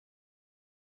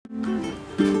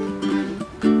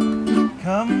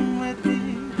Come with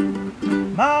me,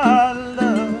 my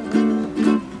love,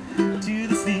 to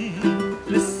the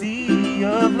sea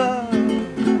of love.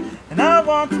 And I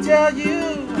want to tell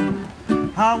you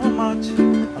how much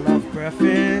I love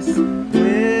breakfast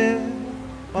with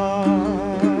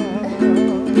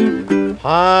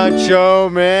Poncho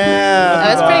Man.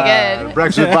 That was pretty good.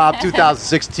 Breakfast with Bob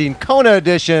 2016 Kona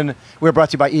edition. We're brought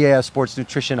to you by EAS Sports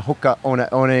Nutrition, Hoka Ona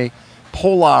One,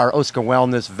 Polar, Oscar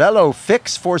Wellness, Velo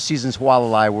Fix, Four Seasons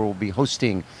Hualalai, where we'll be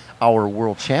hosting our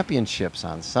World Championships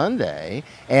on Sunday,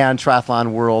 and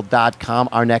TriathlonWorld.com.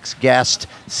 Our next guest,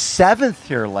 7th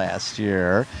here last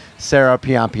year, Sarah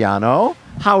Piampiano.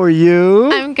 How are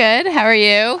you? I'm good. How are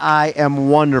you? I am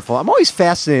wonderful. I'm always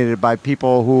fascinated by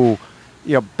people who,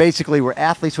 basically were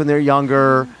athletes when they're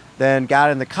younger, then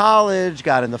got into college,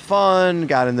 got into fun,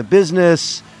 got into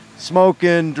business,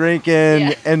 smoking,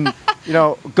 drinking, and,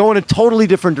 going a totally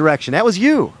different direction. That was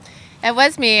you. It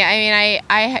was me. I mean,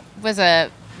 I was a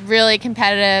really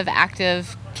competitive,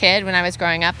 active kid when I was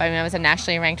growing up. I mean, I was a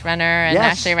nationally ranked runner and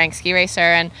nationally ranked ski racer,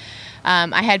 and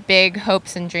I had big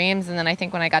hopes and dreams. And then I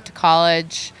think when I got to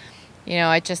college,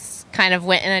 I just kind of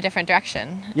went in a different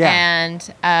direction. Yeah.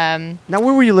 And now,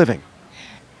 where were you living?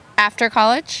 After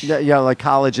college? Yeah, like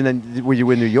college, and then were you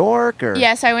in New York? Or?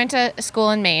 Yes, I went to school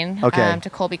in Maine, to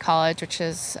Colby College, which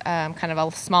is kind of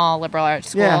a small liberal arts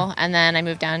school. Yeah. And then I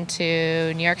moved down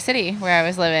to New York City, where I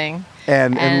was living.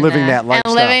 And living that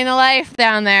lifestyle. And living the life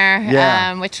down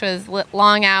there, which was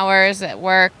long hours at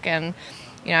work. And,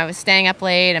 I was staying up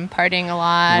late and partying a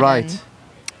lot. Right. And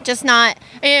just not,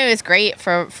 it was great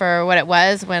for what it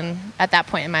was at that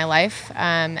point in my life.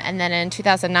 And then in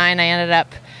 2009, I ended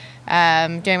up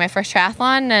doing my first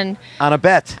triathlon, and on a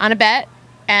bet.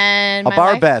 And a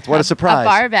bar bet. What a surprise. A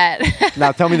bar bet.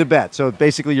 Now tell me the bet. So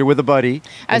basically you're with a buddy.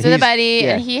 I was with a buddy,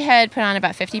 and he had put on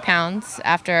about 50 pounds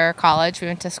after college. We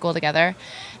went to school together,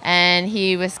 and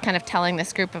he was kind of telling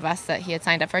this group of us that he had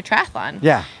signed up for a triathlon.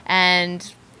 Yeah.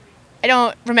 And I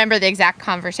don't remember the exact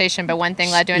conversation, but one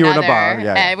thing led to another. You were in a bar,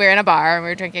 yeah. We were in a bar, and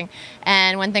we were drinking,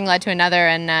 and one thing led to another,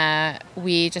 and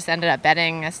we just ended up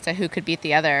betting as to who could beat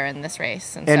the other in this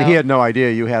race. And he had no idea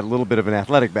you had a little bit of an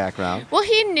athletic background. Well,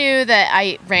 he knew that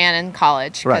I ran in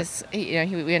college because we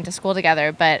went to school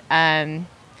together, but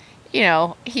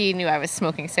he knew I was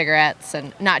smoking cigarettes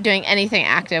and not doing anything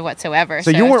active whatsoever.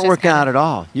 So you weren't working out at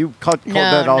all. You cut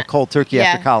that all cold turkey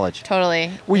after college.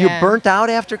 Totally. Were you burnt out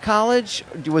after college?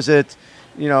 Was it,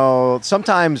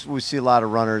 sometimes we see a lot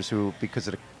of runners who, because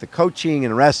of the coaching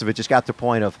and the rest of it, just got to the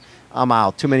point of, I'm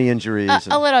out, too many injuries.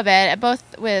 A little bit,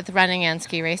 both with running and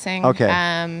ski racing.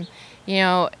 Okay.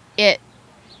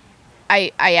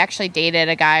 I actually dated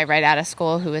a guy right out of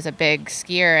school who was a big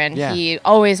skier, and he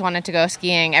always wanted to go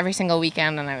skiing every single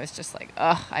weekend, and I was just like,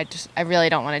 I really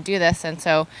don't want to do this. And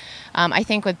so I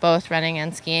think with both running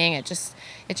and skiing, I just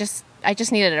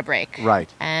needed a break. Right.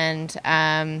 And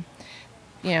and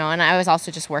I was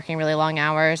also just working really long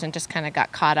hours and just kind of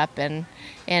got caught up in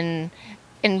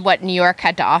what New York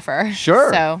had to offer.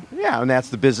 Sure. So yeah, and that's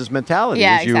the business mentality.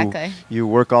 Yeah, exactly. You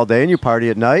work all day and you party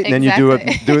at night, and then you do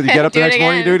it. You get up the next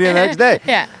morning, you do it the next day.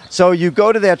 Yeah. So you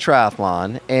go to that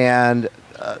triathlon, and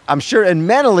I'm sure, and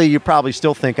mentally, you probably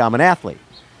still think I'm an athlete.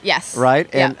 Yes. Right.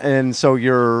 Yeah. And so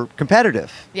you're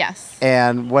competitive. Yes.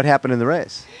 And what happened in the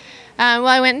race? Well,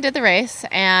 I went and did the race,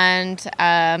 and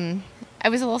I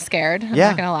was a little scared. I'm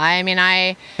not gonna lie. I mean,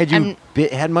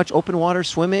 had much open water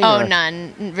swimming? Oh,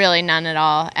 none, really none at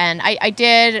all. And I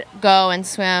did go and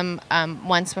swim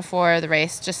once before the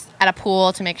race, just at a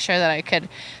pool to make sure that I could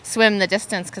swim the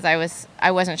distance, because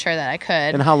I wasn't sure that I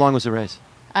could. And how long was the race?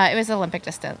 It was Olympic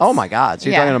distance. Oh my God! So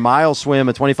you're talking a mile swim,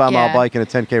 a 25-mile bike, and a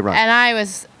 10K run. And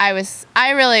I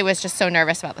really was just so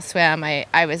nervous about the swim.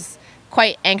 I was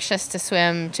quite anxious to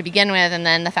swim to begin with, and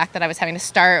then the fact that I was having to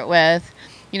start with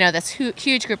this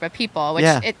huge group of people, which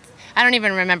I don't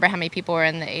even remember how many people were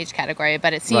in the age category,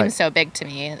 but it seemed so big to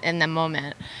me in the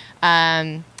moment.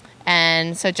 And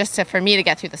so for me to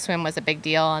get through the swim was a big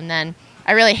deal. And then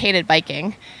I really hated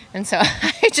biking. And so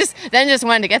I just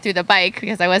wanted to get through the bike,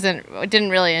 because didn't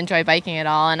really enjoy biking at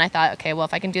all. And I thought, okay, well,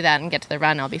 if I can do that and get to the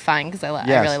run, I'll be fine, because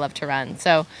I really love to run.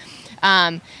 So,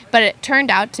 but it turned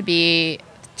out to be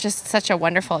just such a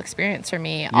wonderful experience for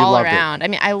me all around. I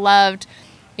mean, I loved,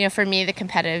 for me, the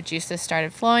competitive juices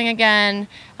started flowing again.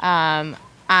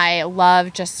 I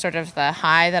love just sort of the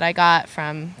high that I got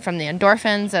from the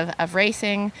endorphins of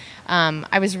racing.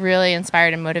 I was really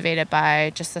inspired and motivated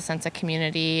by just the sense of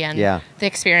community and the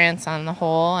experience on the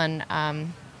whole. And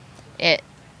I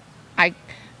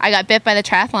got bit by the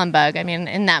triathlon bug. I mean,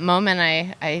 in that moment,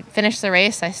 I finished the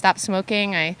race. I stopped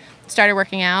smoking. I started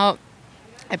working out.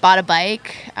 I bought a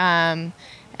bike, and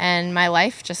my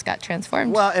life just got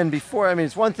transformed. Well, and before, I mean,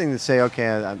 it's one thing to say,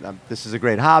 okay, this is a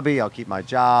great hobby, I'll keep my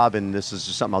job, and this is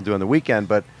just something I'll do on the weekend.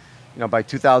 But, by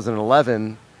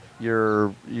 2011,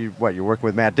 you're working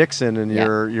with Matt Dixon, and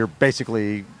you're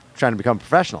basically trying to become a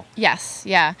professional. Yes,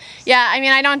 yeah. I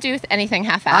mean, I don't do anything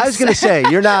half-assed. I was going to say,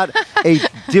 you're not a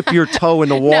dip your toe in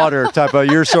the water type of,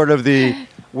 you're sort of the,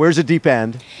 where's the deep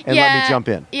end, and let me jump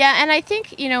in. Yeah, and I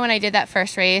think, when I did that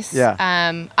first race,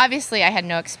 obviously I had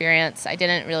no experience. I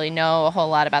didn't really know a whole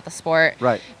lot about the sport.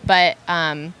 Right. But,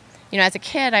 as a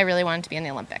kid, I really wanted to be in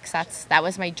the Olympics. That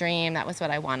was my dream. That was what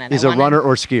I wanted. Is a runner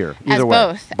or skier? Either way.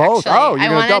 Both. Both. Actually. Oh,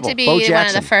 you're I wanted double. to be Bo one of the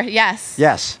Jackson. first. Yes.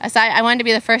 Yes. So I wanted to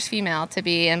be the first female to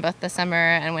be in both the Summer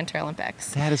and Winter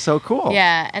Olympics. That is so cool.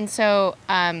 Yeah, and so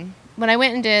when I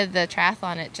went and did the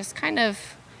triathlon, it just kind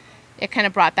of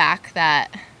brought back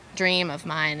that dream of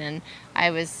mine, and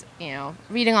I was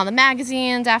reading all the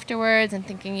magazines afterwards and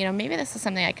thinking maybe this is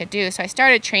something I could do. So I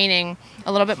started training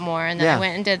a little bit more, and then I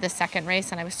went and did the second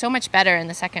race, and I was so much better in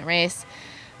the second race.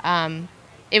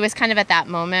 It was kind of at that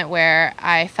moment where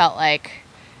I felt like,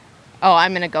 oh,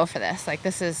 I'm going to go for this. Like,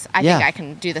 I think I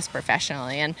can do this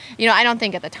professionally. And, I don't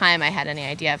think at the time I had any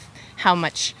idea of how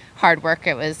much hard work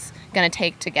it was going to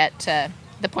take to get to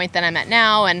the point that I'm at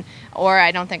now. Or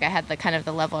I don't think I had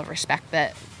the level of respect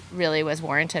that really was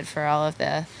warranted for all of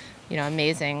the,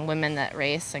 amazing women that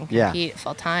race and compete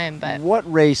full time. But what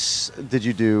race did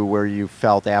you do where you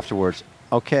felt afterwards,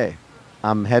 okay,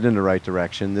 I'm heading in the right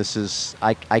direction. This is,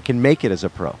 I can make it as a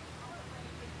pro?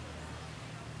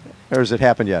 Or has it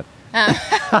happened yet?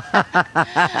 I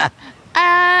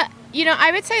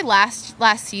would say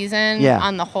last season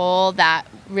on the whole, that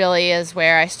really is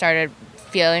where I started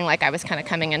feeling like I was kind of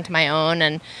coming into my own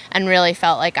and really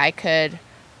felt like I could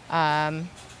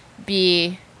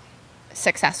be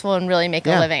successful and really make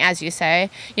a living, as you say.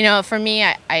 For me,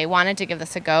 I wanted to give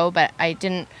this a go, but I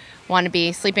didn't want to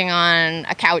be sleeping on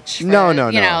a couch. No.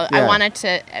 I wanted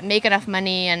to make enough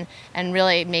money and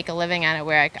really make a living at it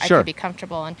where I could be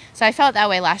comfortable. And so I felt that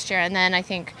way last year. And then I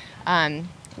think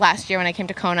last year when I came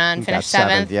to Kona and finished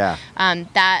seventh,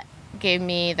 that gave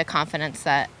me the confidence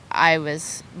that I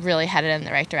was really headed in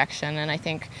the right direction. And I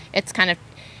think it's kind of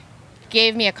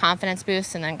gave me a confidence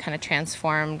boost and then kind of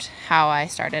transformed how I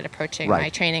started approaching my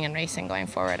training and racing going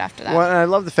forward after that. Well, and I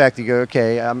love the fact that you go,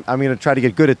 okay, I'm going to try to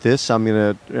get good at this. I'm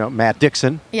going to, Matt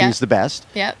Dixon, he's the best.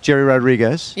 Yep. Jerry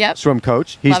Rodriguez, swim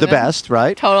coach, he's the best,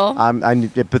 right? Total.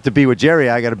 But to be with Jerry,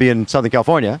 I got to be in Southern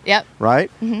California. Yep. Right?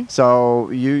 Mm-hmm. So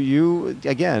you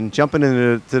again, jumping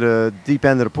into the deep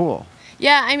end of the pool.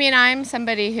 Yeah, I mean, I'm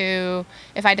somebody who,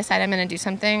 if I decide I'm going to do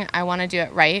something, I want to do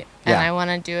it right, and I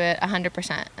want to do it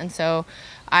 100%. And so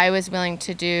I was willing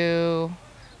to do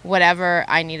whatever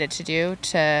I needed to do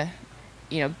to,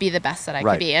 be the best that I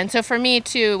could be. And so for me,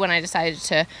 too, when I decided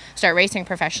to start racing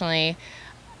professionally,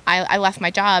 I left my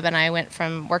job and I went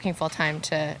from working full-time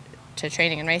to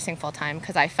training and racing full-time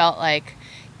because I felt like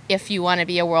if you want to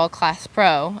be a world-class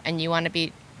pro and you want to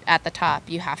be at the top,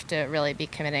 you have to really be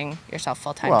committing yourself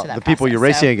full-time to that Well, the people you're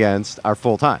racing against are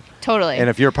full-time. Totally. And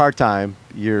if you're part-time,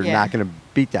 you're not going to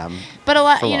beat them. But a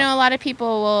lot of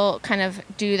people will kind of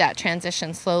do that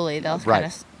transition slowly. They'll kind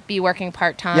of be working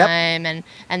part-time and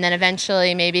then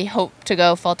eventually maybe hope to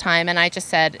go full-time. And I just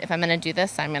said, if I'm going to do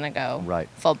this, I'm going to go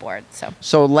full board.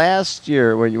 So last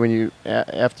year, when you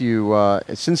after you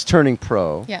since turning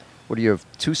pro, what do you have?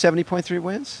 270.3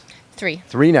 wins? 3.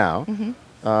 3 now. Mm-hmm.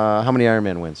 How many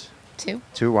Ironman wins? 2.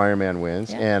 2 Ironman wins.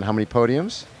 And how many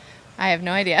podiums? I have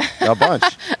no idea. A bunch.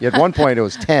 At one point it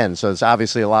was 10, so it's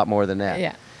obviously a lot more than that.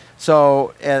 Yeah.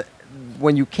 So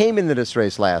when you came into this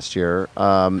race last year,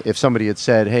 if somebody had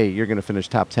said, "Hey, you're going to finish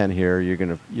top 10 here, you're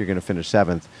going to finish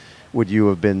 7th," would you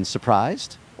have been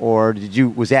surprised, or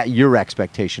was that your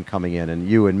expectation coming in, and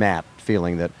you and Matt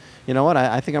feeling that, you know what,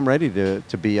 I think I'm ready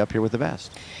to be up here with the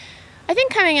best? I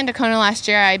think coming into Kona last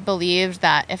year, I believed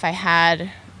that if I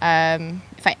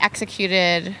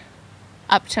executed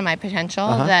up to my potential,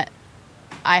 that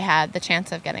I had the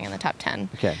chance of getting in the top 10.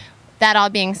 Okay. That all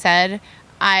being said,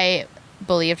 I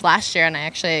believed last year, and I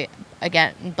actually,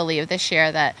 again, believe this year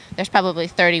that there's probably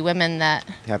 30 women that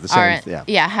have the same,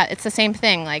 it's the same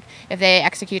thing. Like, if they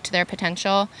execute to their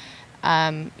potential,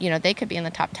 they could be in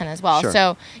the top 10 as well. Sure.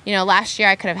 So, last year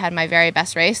I could have had my very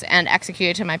best race and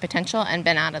executed to my potential and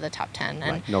been out of the top 10.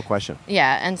 And no question.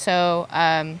 Yeah, and so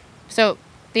so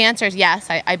the answer is yes,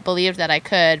 I believed that I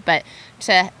could, but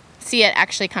to see it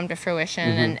actually come to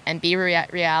fruition and be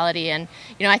reality. And,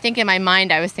 I think in my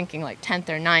mind I was thinking like 10th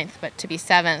or 9th, but to be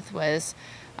 7th was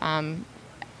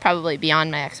probably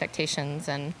beyond my expectations.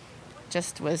 And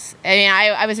just was. I mean,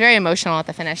 I was very emotional at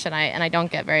the finish, and I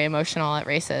don't get very emotional at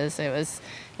races. It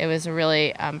was a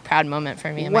really proud moment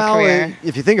for me in my career.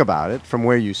 If you think about it, from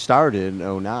where you started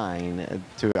in 09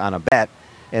 to on a bet,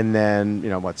 and then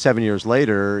 7 years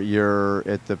later, you're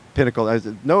at the pinnacle.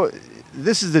 No,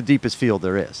 this is the deepest field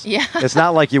there is. Yeah. It's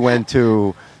not like you went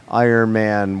to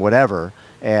Ironman whatever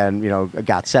and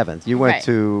got 7th. You went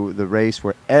to the race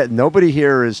where nobody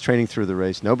here is training through the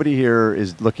race. Nobody here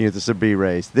is looking at this as a B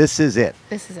race. This is it.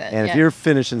 This is it. And if you're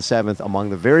finishing 7th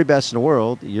among the very best in the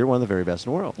world, you're one of the very best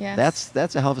in the world. Yes.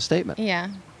 That's a hell of a statement. Yeah.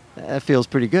 That feels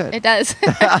pretty good. It does.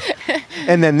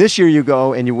 And then this year you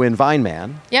go and you win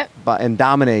Vineman. Yep. And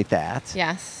dominate that.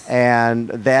 Yes. And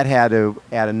that had to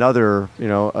add another,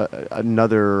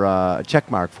 another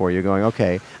check mark for you, going,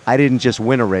 okay, I didn't just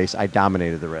win a race, I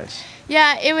dominated the race.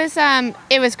 Yeah, it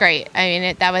was great. I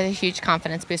mean, that was a huge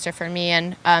confidence booster for me.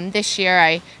 And this year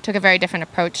I took a very different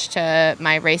approach to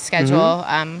my race schedule.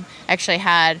 Actually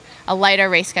had a lighter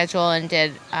race schedule and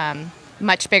did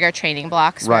much bigger training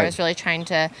blocks where I was really trying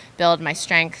to build my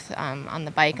strength on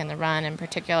the bike and the run in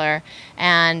particular.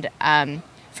 And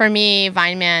for me,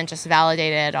 Vineman just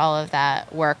validated all of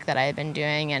that work that I had been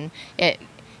doing, and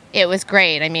it was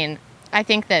great. I mean, I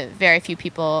think that very few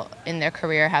people in their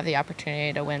career have the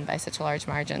opportunity to win by such a large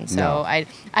margin. So I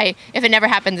if it never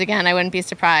happens again, I wouldn't be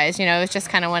surprised. It was just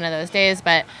kind of one of those days,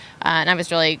 but and I was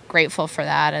really grateful for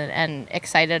that and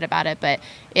excited about it. But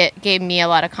it gave me a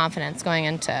lot of confidence going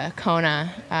into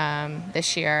Kona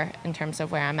this year in terms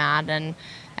of where I'm at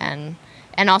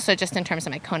and also just in terms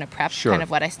of my Kona prep, kind of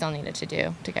what I still needed to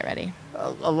do to get ready.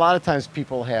 A lot of times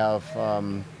people have,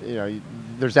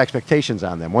 there's expectations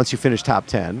on them. Once you finish top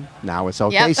 10, now it's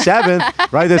okay,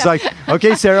 7th, right? It's like,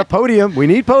 okay, Sarah, podium. We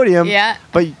need podium. Yeah.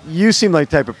 But you seem like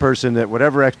the type of person that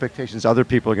whatever expectations other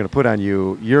people are going to put on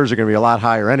you, yours are going to be a lot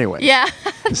higher anyway. Yeah.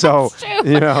 So,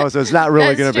 so it's not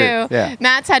really going to be. Yeah.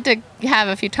 Matt's had to have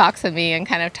a few talks with me and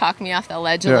kind of talk me off the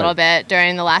ledge a little bit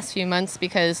during the last few months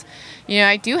because,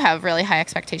 I do have really high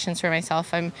expectations for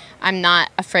myself. I'm not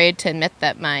afraid to admit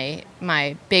that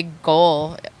my big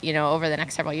goal, over the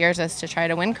next several years is to try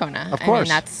to win Kona. Of course. I mean,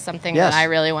 that's something that I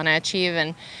really want to achieve.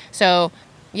 And so,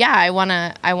 I want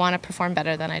to perform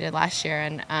better than I did last year.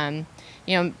 And,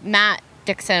 Matt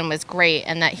Dixon was great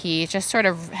in that he just sort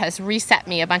of has reset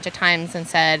me a bunch of times and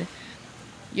said,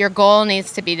 your goal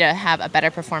needs to be to have a better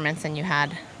performance than you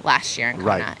had last year in Kona.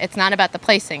 Right. It's not about the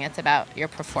placing, it's about your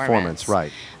performance.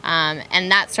 Right. And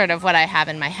that's sort of what I have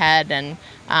in my head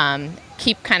and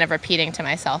keep kind of repeating to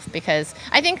myself because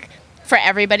I think for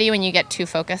everybody when you get too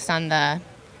focused on the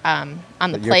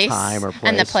place time or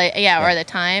place. and or the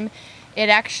time, it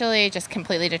actually just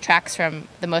completely detracts from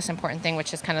the most important thing,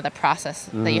 which is kind of the process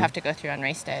that you have to go through on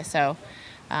race day. So,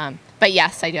 but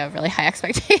yes, I do have really high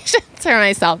expectations for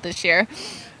myself this year.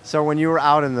 So when you were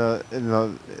out in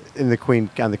the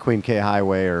Queen K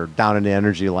Highway or down in the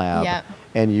Energy Lab,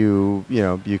 and you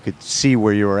could see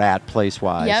where you were at place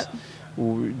wise,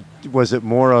 was it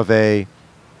more of a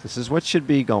this is what should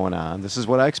be going on, this is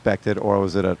what I expected, or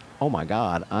was it a oh my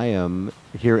God, I am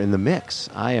here in the mix,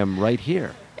 I am right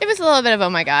here? It was a little bit of oh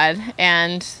my God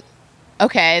and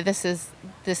okay, this is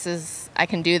I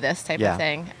can do this type of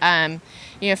thing.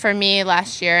 For me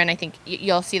last year, and I think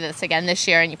you'll see this again this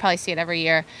year, and you probably see it every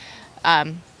year,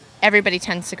 everybody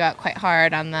tends to go out quite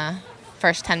hard on the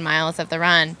first 10 miles of the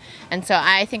run. And so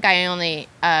I think I only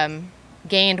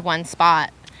gained one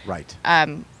spot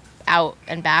out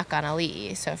and back on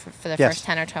Elite. So for the first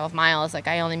 10 or 12 miles,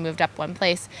 I only moved up one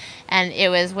place. And it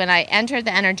was when I entered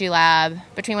the Energy Lab,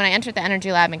 between when I entered the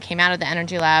Energy Lab and came out of the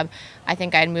Energy Lab, I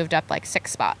think I'd moved up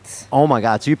 6 spots. Oh my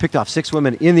God. So you picked off 6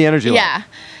 women in the Energy Lab.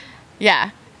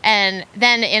 Yeah. And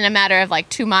then in a matter of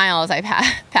 2 miles, I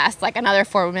passed another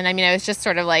 4 women. I mean, I was just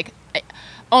sort of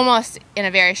almost in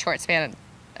a very short span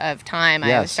of time,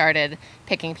 I started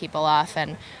picking people off.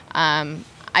 And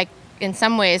I, in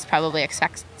some ways, probably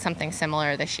expect something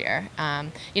similar this year.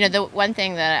 The one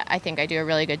thing that I think I do a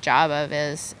really good job of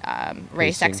is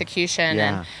race execution.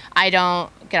 And I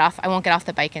won't get off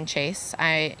the bike and chase.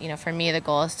 For me, the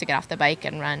goal is to get off the bike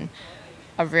and run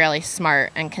a really smart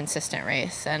and consistent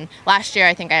race. And last year,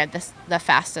 I think I had the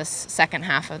fastest second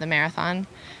half of the marathon.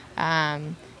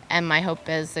 And my hope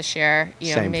is this year,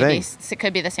 maybe it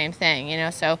could be the same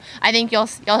thing, So I think you'll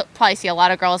probably see a lot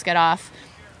of girls get off,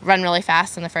 run really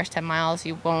fast in the first 10 miles.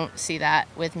 You won't see that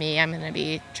with me. I'm going to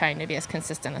be trying to be as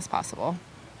consistent as possible.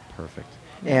 Perfect.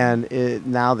 And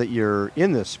now that you're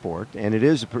in this sport, and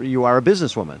you are a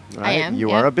businesswoman, right? I am.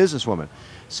 You are a businesswoman.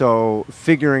 So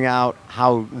figuring out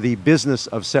how the business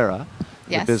of Sarah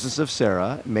Yes. the business of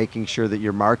Sarah, making sure that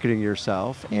you're marketing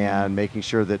yourself and making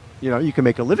sure that you can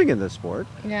make a living in this sport.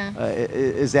 Yeah.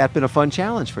 Has that been a fun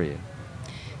challenge for you?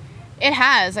 It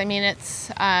has. I mean, it's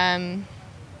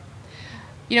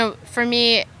for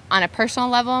me on a personal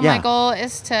level, my goal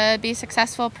is to be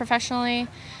successful professionally,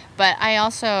 but I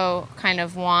also kind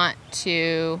of want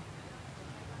to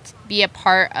be a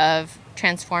part of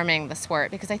transforming the sport,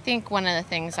 because I think one of the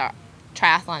things our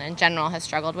triathlon in general has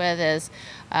struggled with is,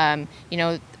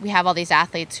 we have all these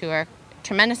athletes who are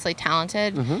tremendously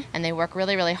talented and they work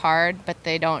really, really hard, but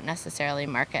they don't necessarily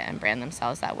market and brand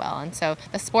themselves that well. And so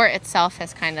the sport itself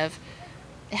has it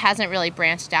hasn't really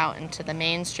branched out into the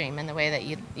mainstream in the way that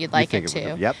you'd like it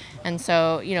to. Yep. And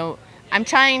so, I'm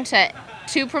trying to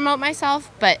promote myself,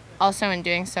 but also in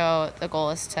doing so, the goal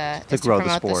is to grow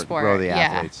promote the sport, grow the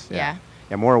athletes. Yeah.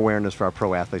 Yeah, more awareness for our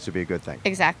pro athletes would be a good thing.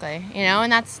 Exactly.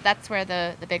 And that's where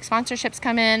the big sponsorships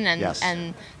come in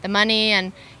and the money.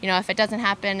 And, if it doesn't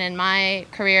happen in my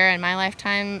career, in my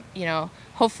lifetime,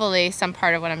 hopefully some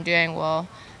part of what I'm doing will,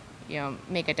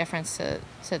 make a difference to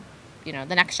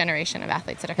the next generation of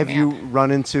athletes that are coming up. Have you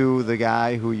run into the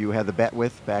guy who you had the bet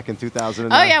with back in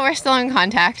 2009? Oh, yeah, we're still in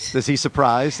contact. Is he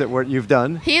surprised at what you've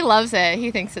done? He loves it. He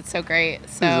thinks it's so great.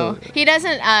 So he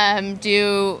doesn't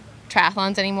do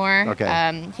triathlons anymore.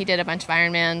 Okay. He did a bunch of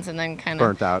Ironmans and then kind of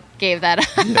burnt out. Gave that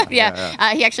up.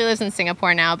 Yeah. He actually lives in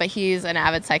Singapore now, but he's an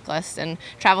avid cyclist and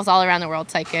travels all around the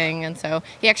world cycling. And so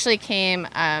he actually came,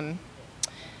 I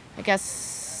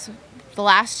guess, the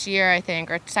last year, I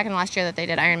think, or second to last year that they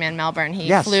did Ironman Melbourne.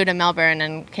 He flew to Melbourne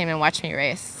and came and watched me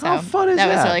race. So how fun is that?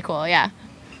 That was really cool. Yeah.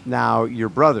 Now your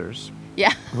brothers.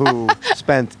 Yeah. Who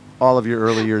spent all of your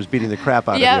early years beating the crap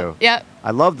out of you. Yep.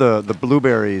 I love the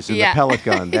blueberries and the pellet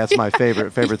gun. That's my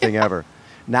favorite thing ever.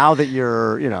 Now that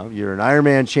you're an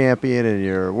Ironman champion and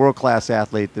you're a world-class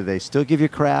athlete, do they still give you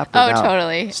crap? Oh,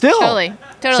 totally. Still? Totally.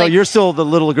 So you're still the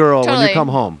little girl when you come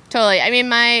home? Totally. I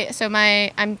mean,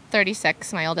 I'm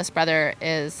 36. My oldest brother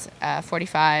is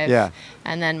 45. Yeah.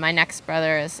 And then my next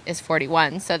brother is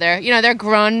 41. So they're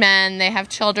grown men. They have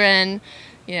children.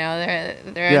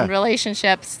 They're in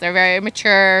relationships. They're very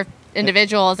mature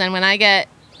individuals. And when I get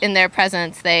in their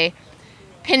presence, they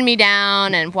pin me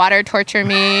down and water torture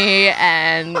me,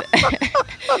 and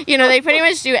they pretty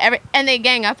much do and they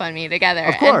gang up on me together.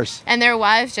 Of course. And their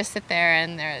wives just sit there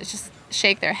and they're just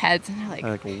shake their heads and they're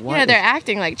like they're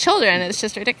acting like children. It's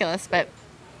just ridiculous, but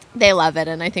they love it,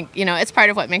 and I think it's part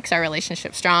of what makes our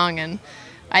relationship strong. And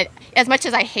as much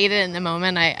as I hate it in the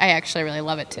moment, I actually really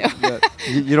love it too.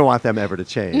 You don't want them ever to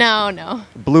change. No.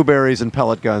 Blueberries and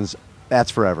pellet guns. That's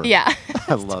forever. Yeah.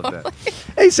 I love that.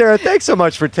 Hey, Sarah, thanks so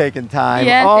much for taking time.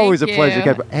 Yeah, always a thank pleasure.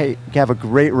 you. Hey, have a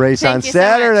great race on Thank you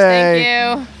Saturday.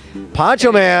 So much. Thank you.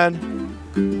 Poncho Man.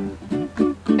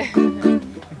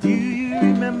 Do you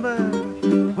remember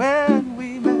when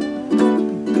we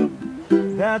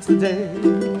met? That's the day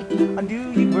I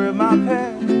knew you were my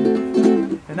pet.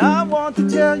 And I want to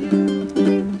tell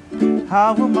you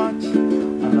how much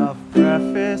I love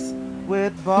breakfast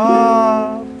with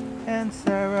Bob and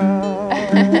Sarah.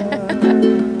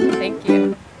 Thank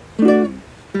you.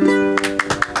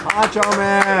 Poncho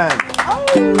Man.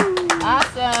 Awesome.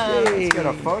 Let's get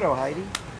a photo, Heidi.